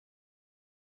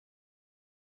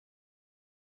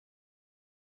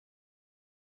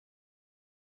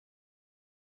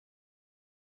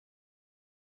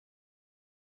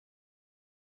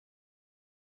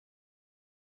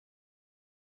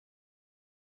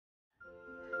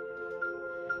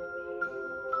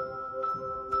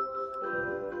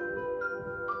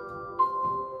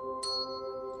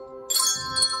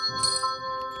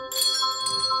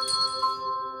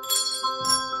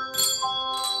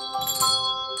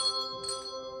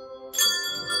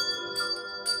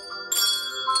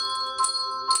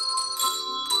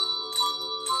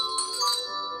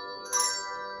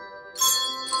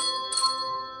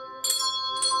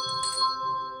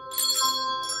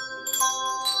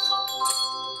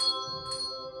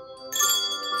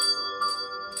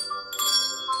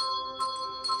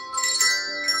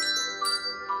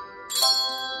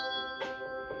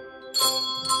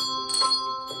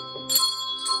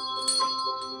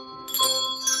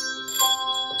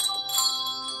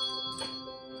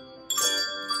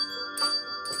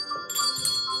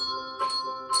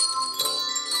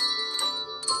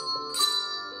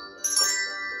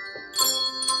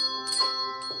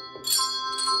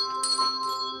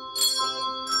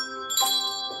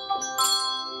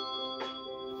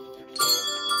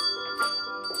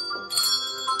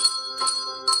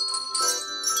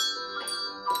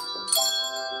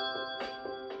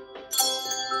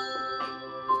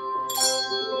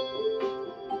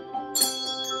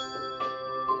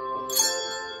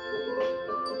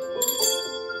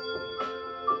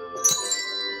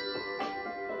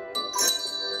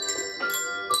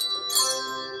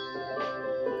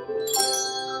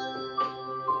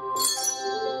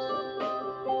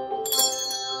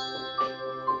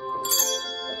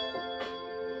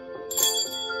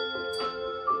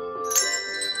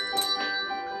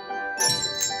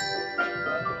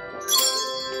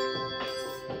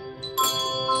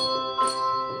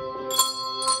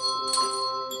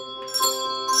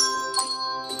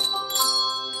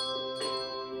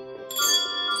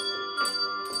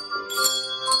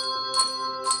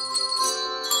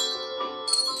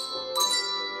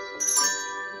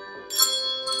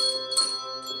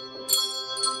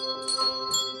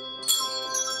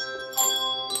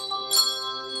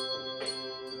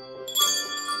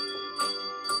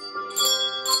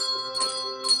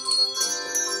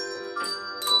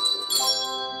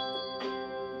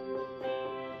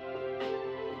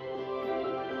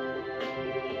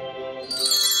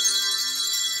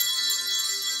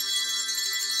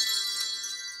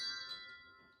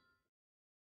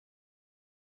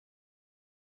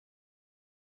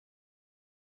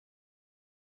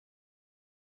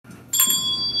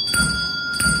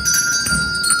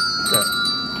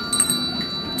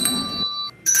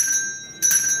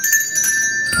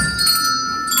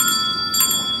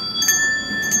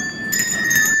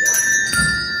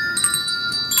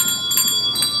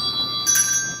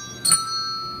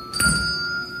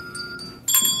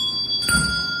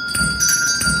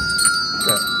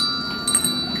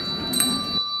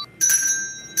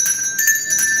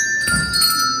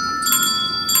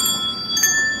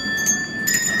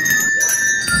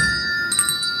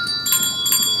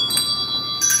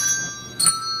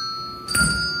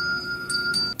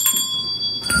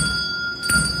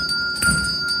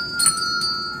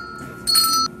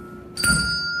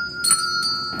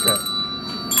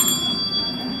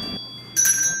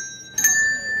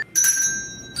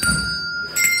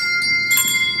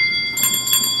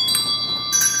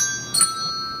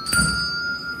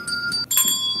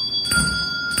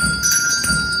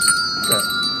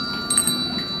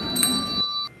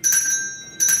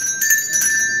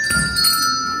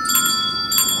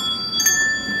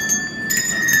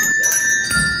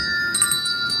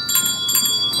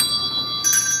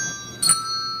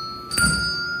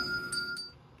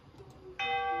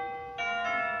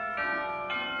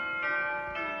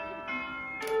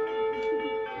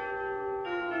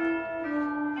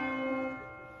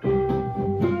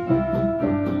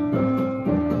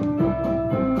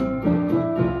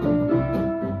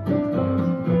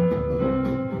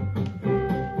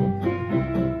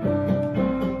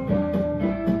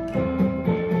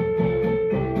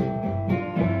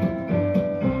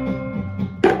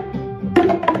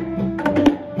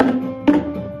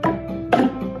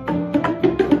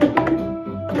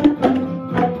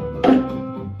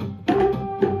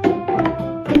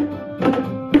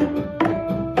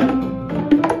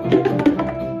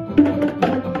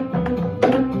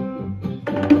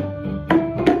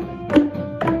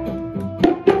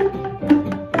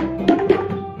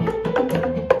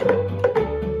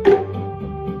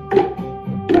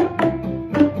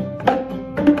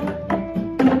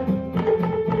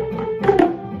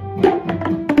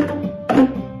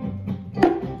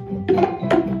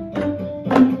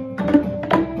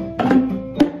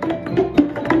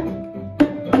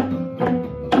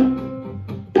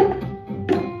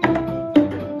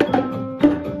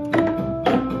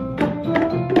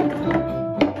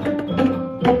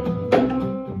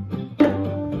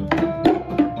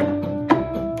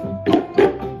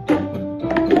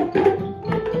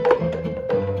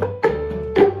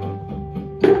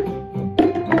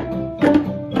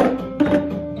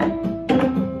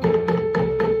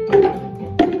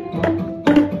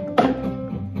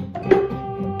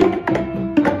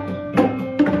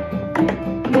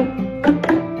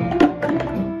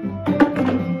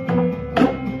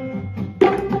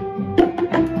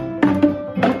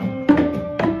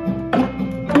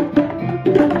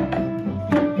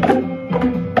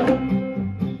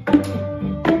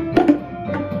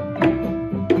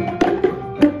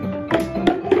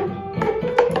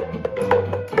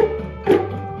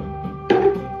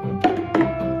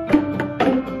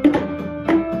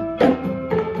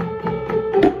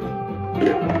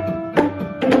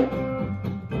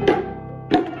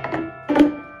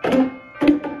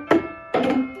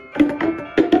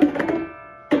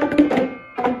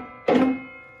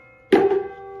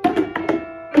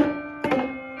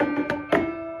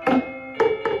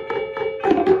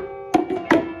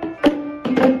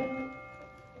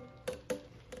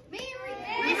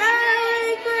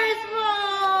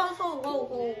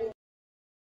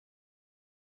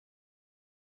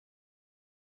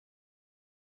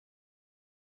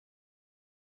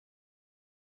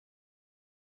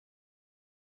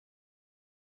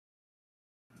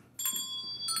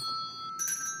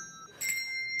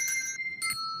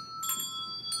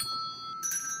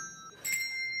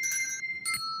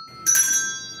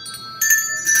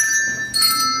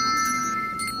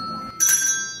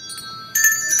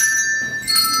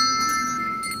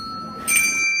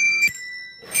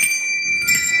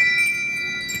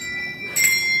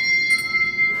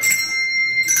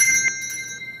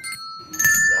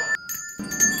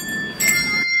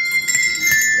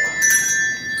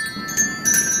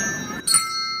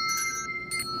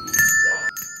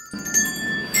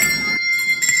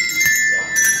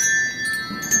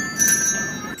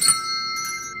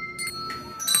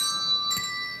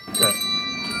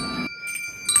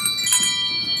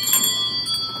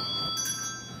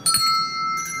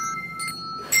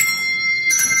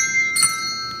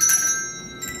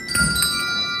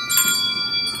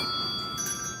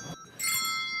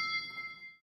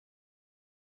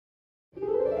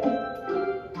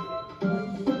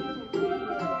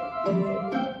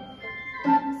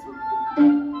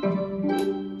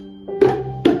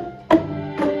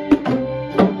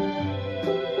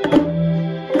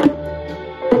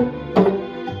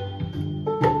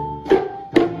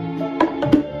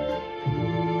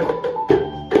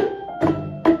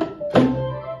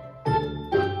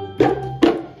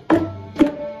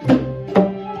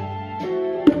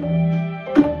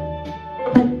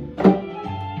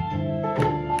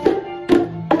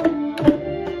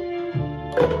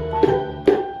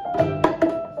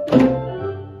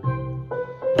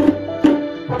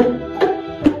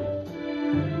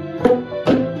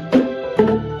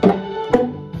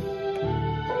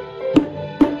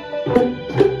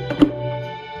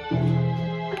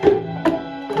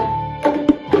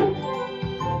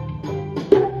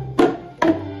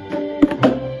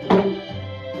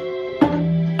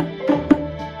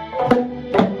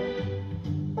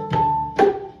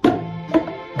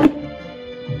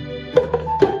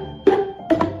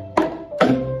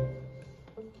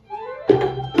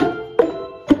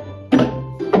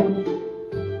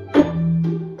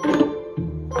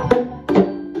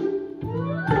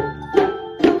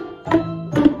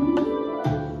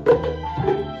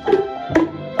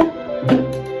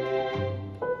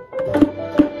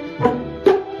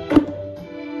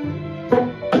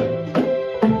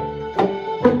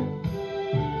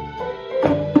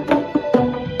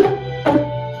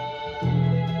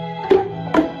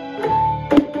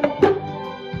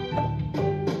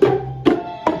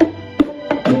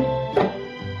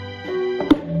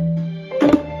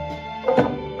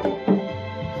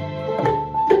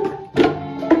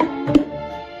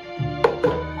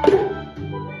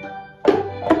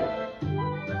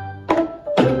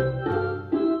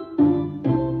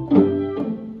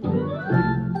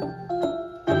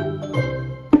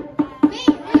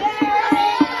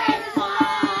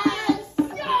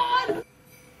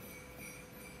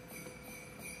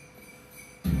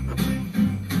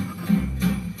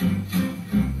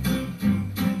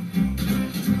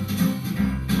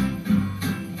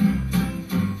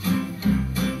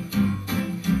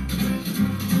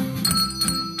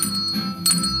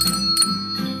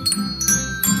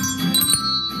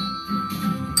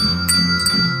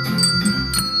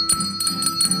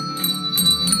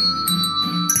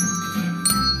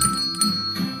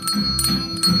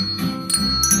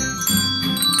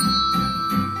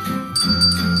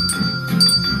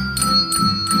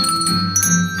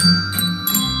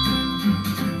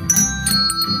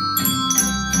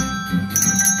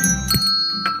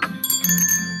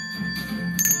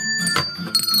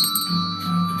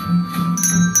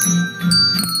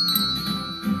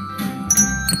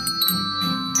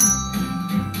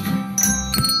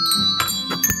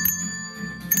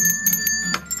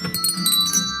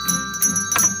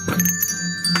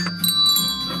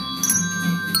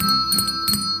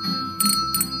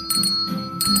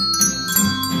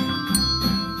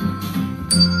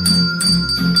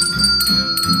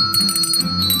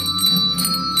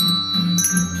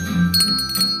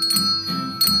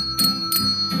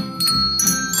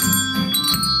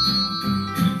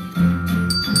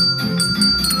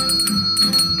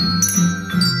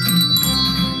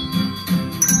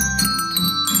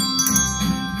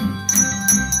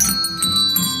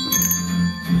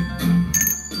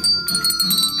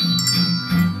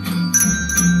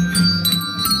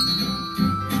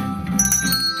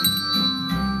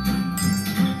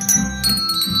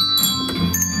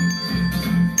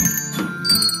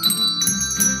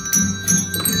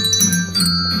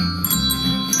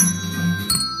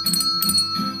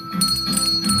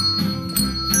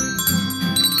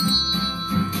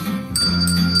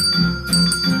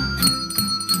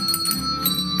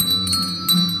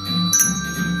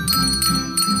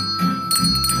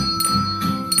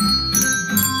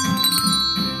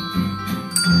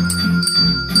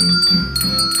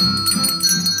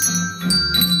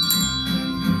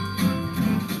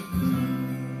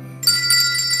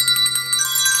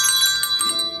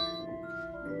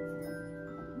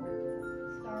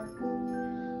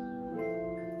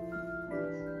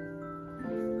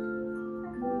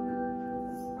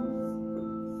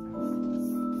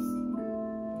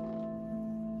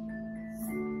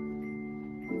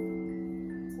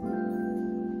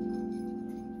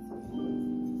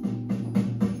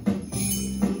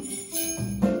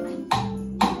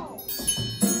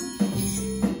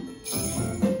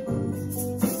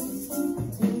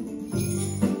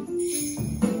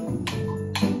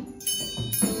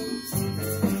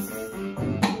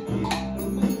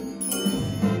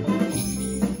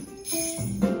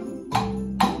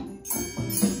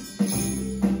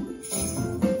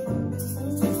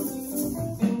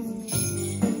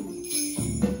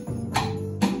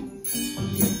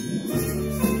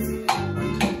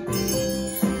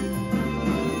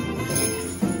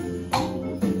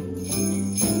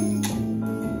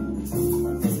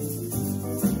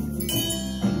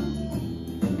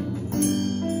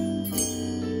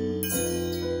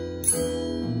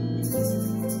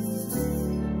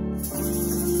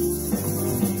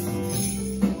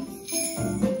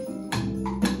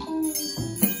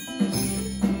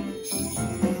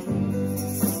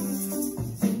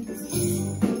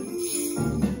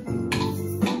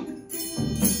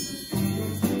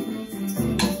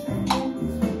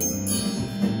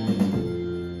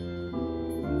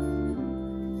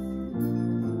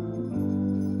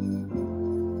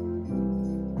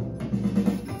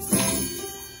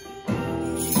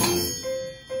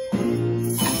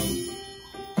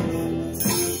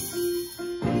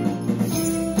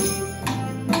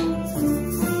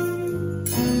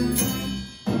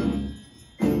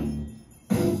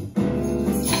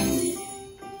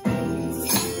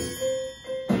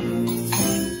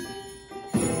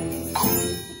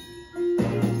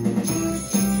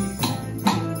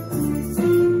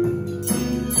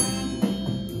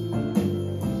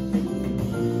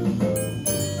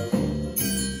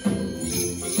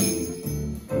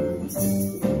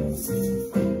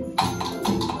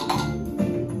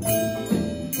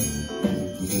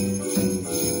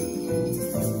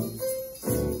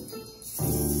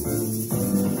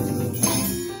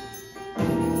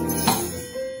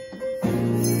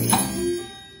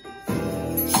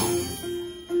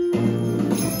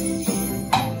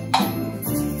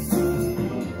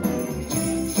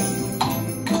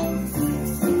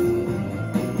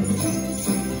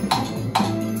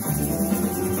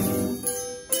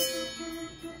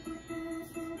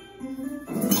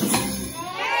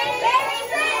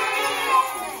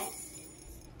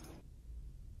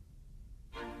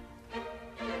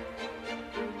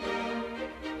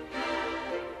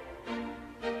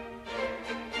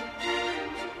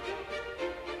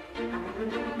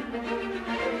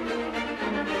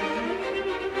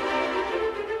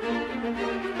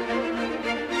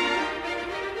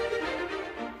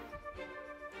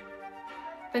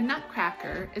The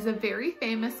Nutcracker is a very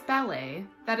famous ballet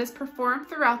that is performed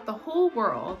throughout the whole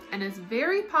world and is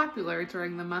very popular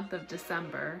during the month of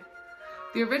December.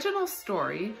 The original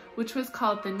story, which was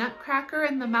called The Nutcracker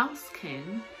and the Mouse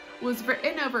King, was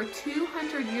written over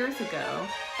 200 years ago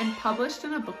and published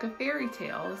in a book of fairy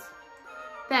tales.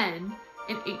 Then,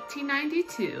 in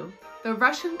 1892, the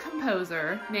Russian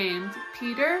composer named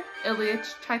Peter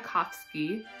Ilyich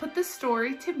Tchaikovsky put the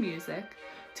story to music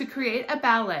to create a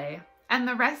ballet, and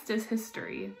the rest is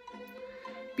history.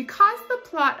 Because the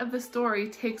plot of the story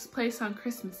takes place on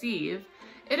Christmas Eve,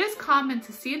 it is common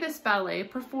to see this ballet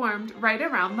performed right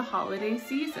around the holiday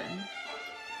season.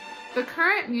 The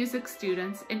current music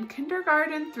students in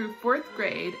kindergarten through 4th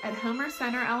grade at Homer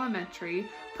Center Elementary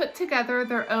put together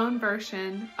their own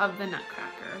version of the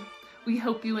Nutcracker. We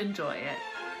hope you enjoy it.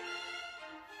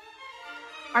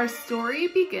 Our story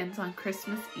begins on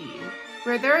Christmas Eve,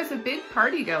 where there is a big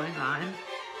party going on.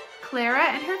 Clara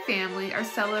and her family are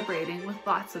celebrating with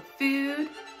lots of food,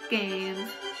 games,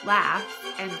 laughs,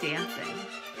 and dancing.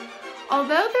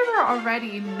 Although there were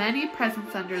already many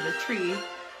presents under the tree,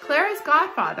 Clara's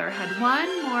godfather had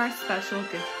one more special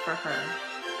gift for her.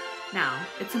 Now,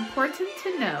 it's important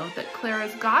to know that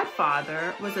Clara's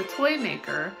godfather was a toy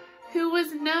maker who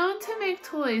was known to make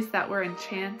toys that were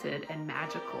enchanted and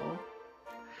magical.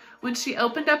 When she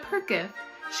opened up her gift,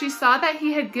 she saw that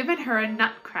he had given her a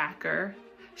nutcracker.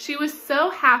 She was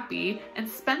so happy and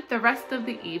spent the rest of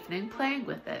the evening playing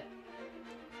with it.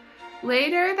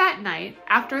 Later that night,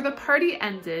 after the party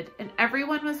ended and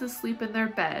everyone was asleep in their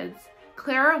beds,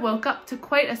 Clara woke up to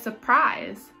quite a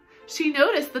surprise. She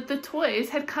noticed that the toys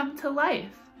had come to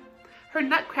life. Her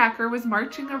nutcracker was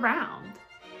marching around.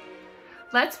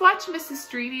 Let's watch Mrs.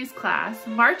 Streeny's class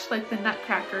march like the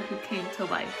nutcracker who came to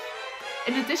life.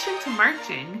 In addition to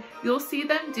marching, you'll see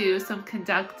them do some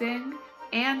conducting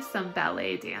and some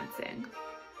ballet dancing.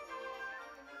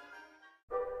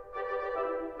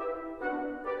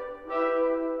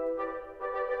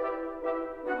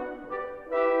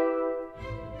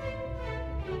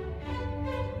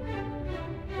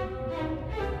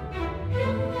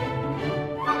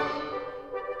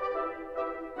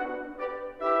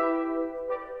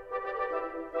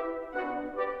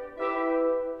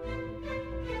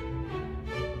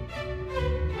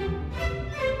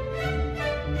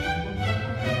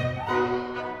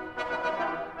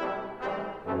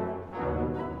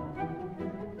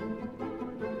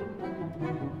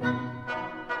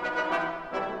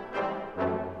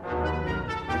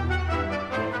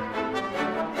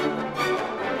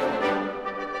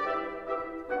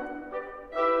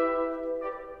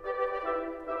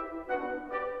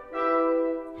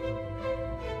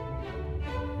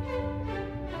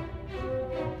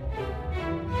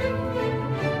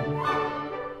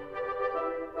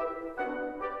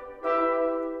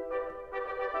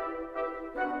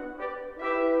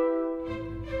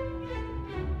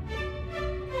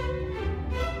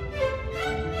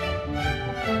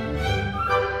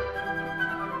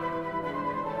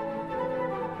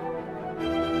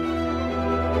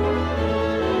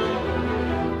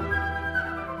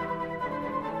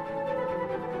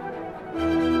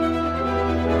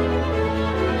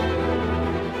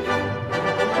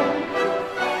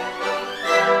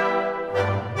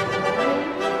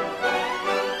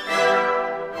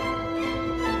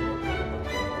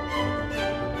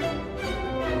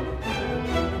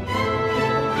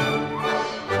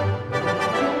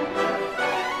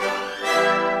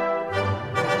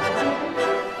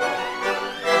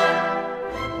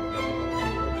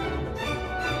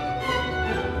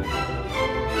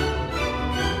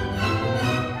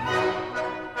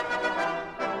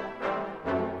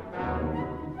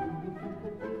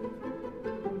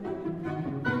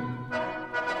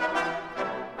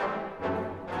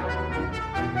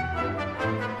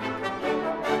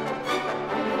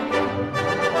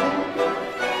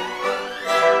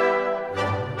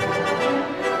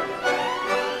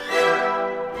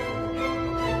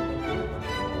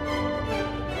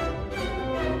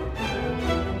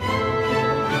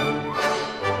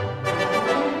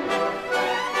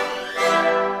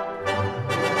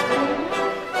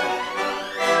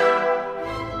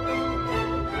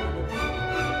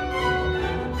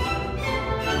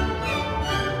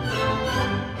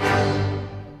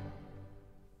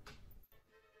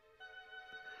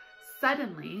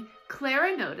 Suddenly,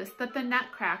 Clara noticed that the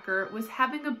Nutcracker was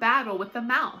having a battle with the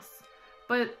mouse.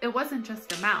 But it wasn't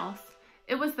just a mouse,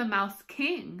 it was the Mouse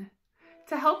King.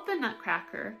 To help the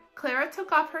Nutcracker, Clara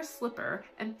took off her slipper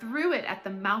and threw it at the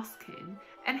Mouse King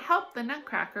and helped the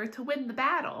Nutcracker to win the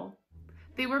battle.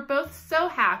 They were both so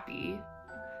happy.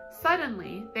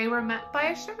 Suddenly, they were met by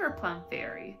a sugar plum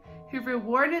fairy who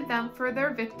rewarded them for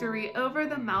their victory over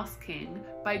the Mouse King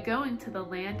by going to the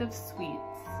land of sweets.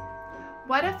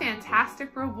 What a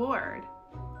fantastic reward!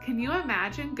 Can you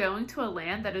imagine going to a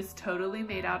land that is totally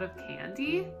made out of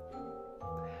candy?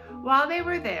 While they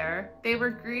were there, they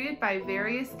were greeted by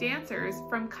various dancers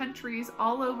from countries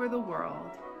all over the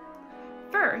world.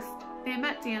 First, they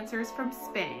met dancers from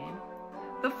Spain.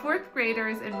 The fourth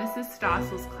graders in Mrs.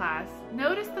 Stossel's class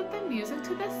noticed that the music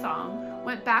to this song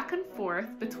went back and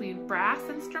forth between brass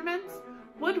instruments,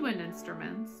 woodwind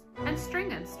instruments, and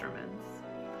string instruments.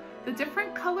 The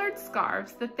different colored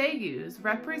scarves that they use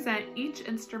represent each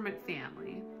instrument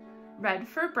family: red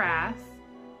for brass,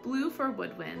 blue for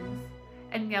woodwinds,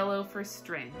 and yellow for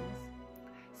strings.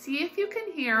 See if you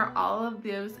can hear all of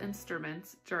those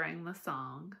instruments during the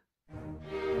song.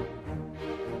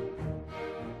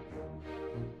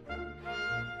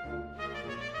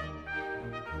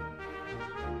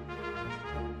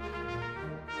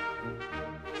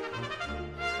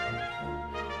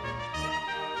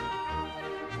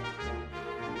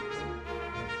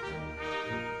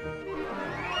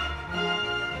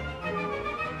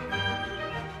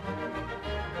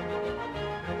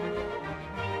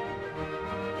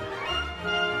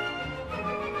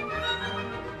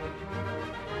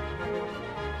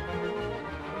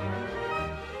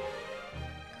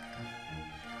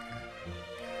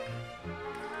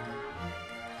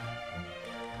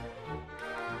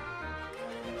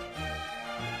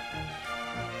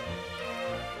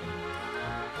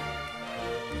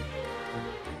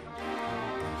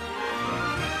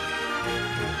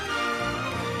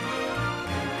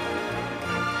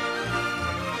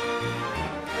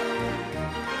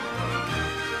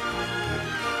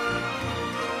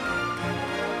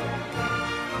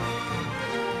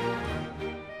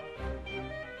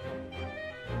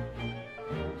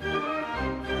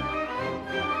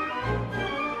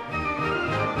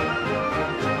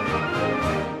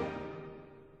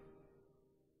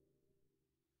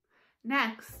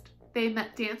 Next, they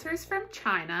met dancers from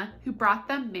China who brought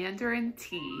them Mandarin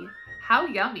tea. How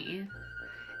yummy!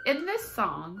 In this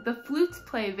song, the flutes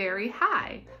play very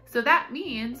high, so that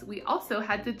means we also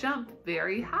had to jump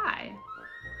very high.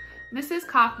 Mrs.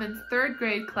 Kaufman's third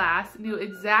grade class knew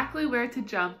exactly where to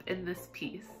jump in this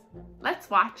piece. Let's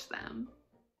watch them.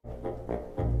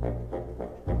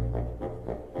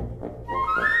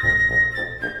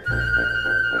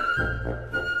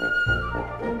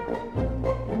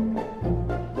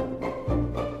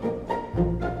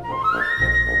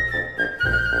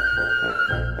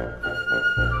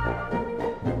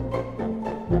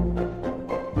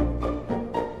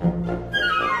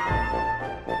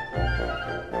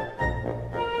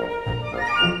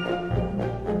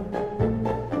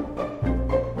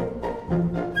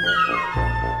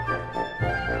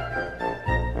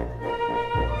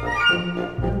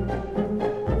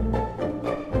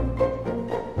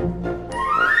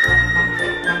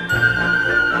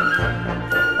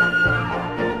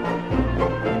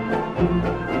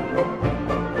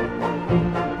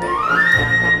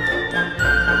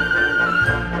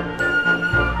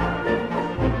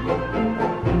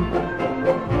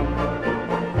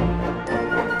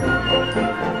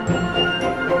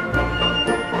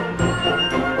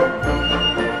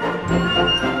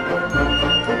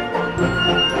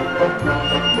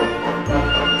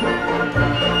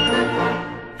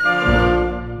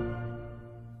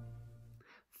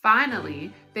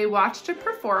 Finally, they watched a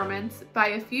performance by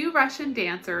a few Russian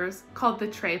dancers called the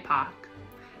Trepak.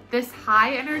 This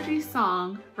high-energy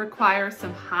song requires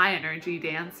some high-energy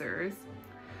dancers.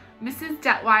 Mrs.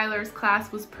 Detweiler's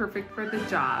class was perfect for the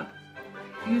job.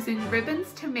 Using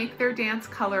ribbons to make their dance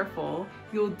colorful,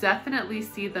 you'll definitely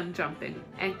see them jumping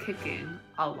and kicking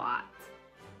a lot.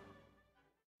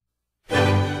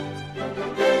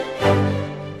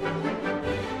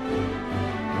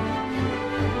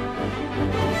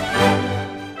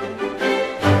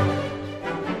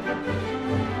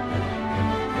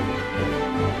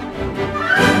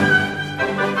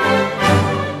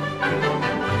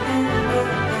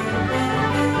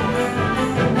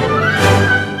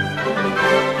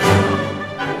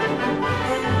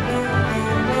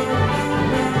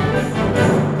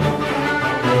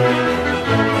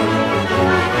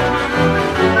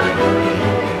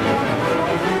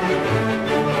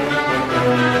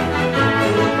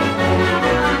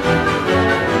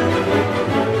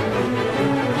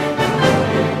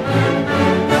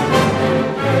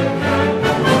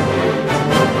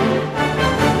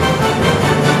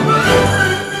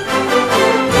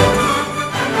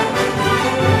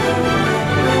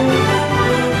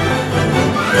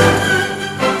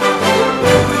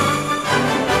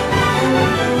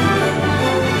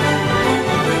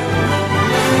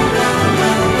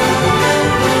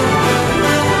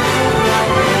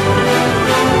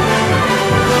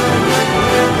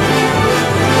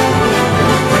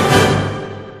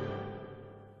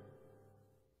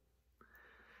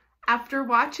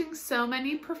 watching so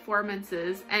many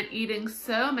performances and eating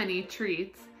so many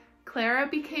treats, Clara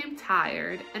became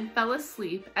tired and fell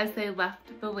asleep as they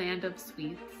left the land of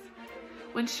sweets.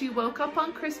 When she woke up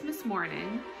on Christmas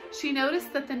morning, she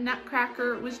noticed that the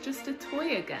Nutcracker was just a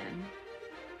toy again.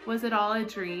 Was it all a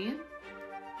dream?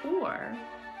 Or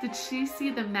did she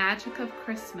see the magic of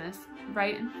Christmas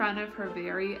right in front of her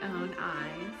very own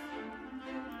eyes?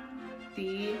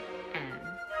 The end.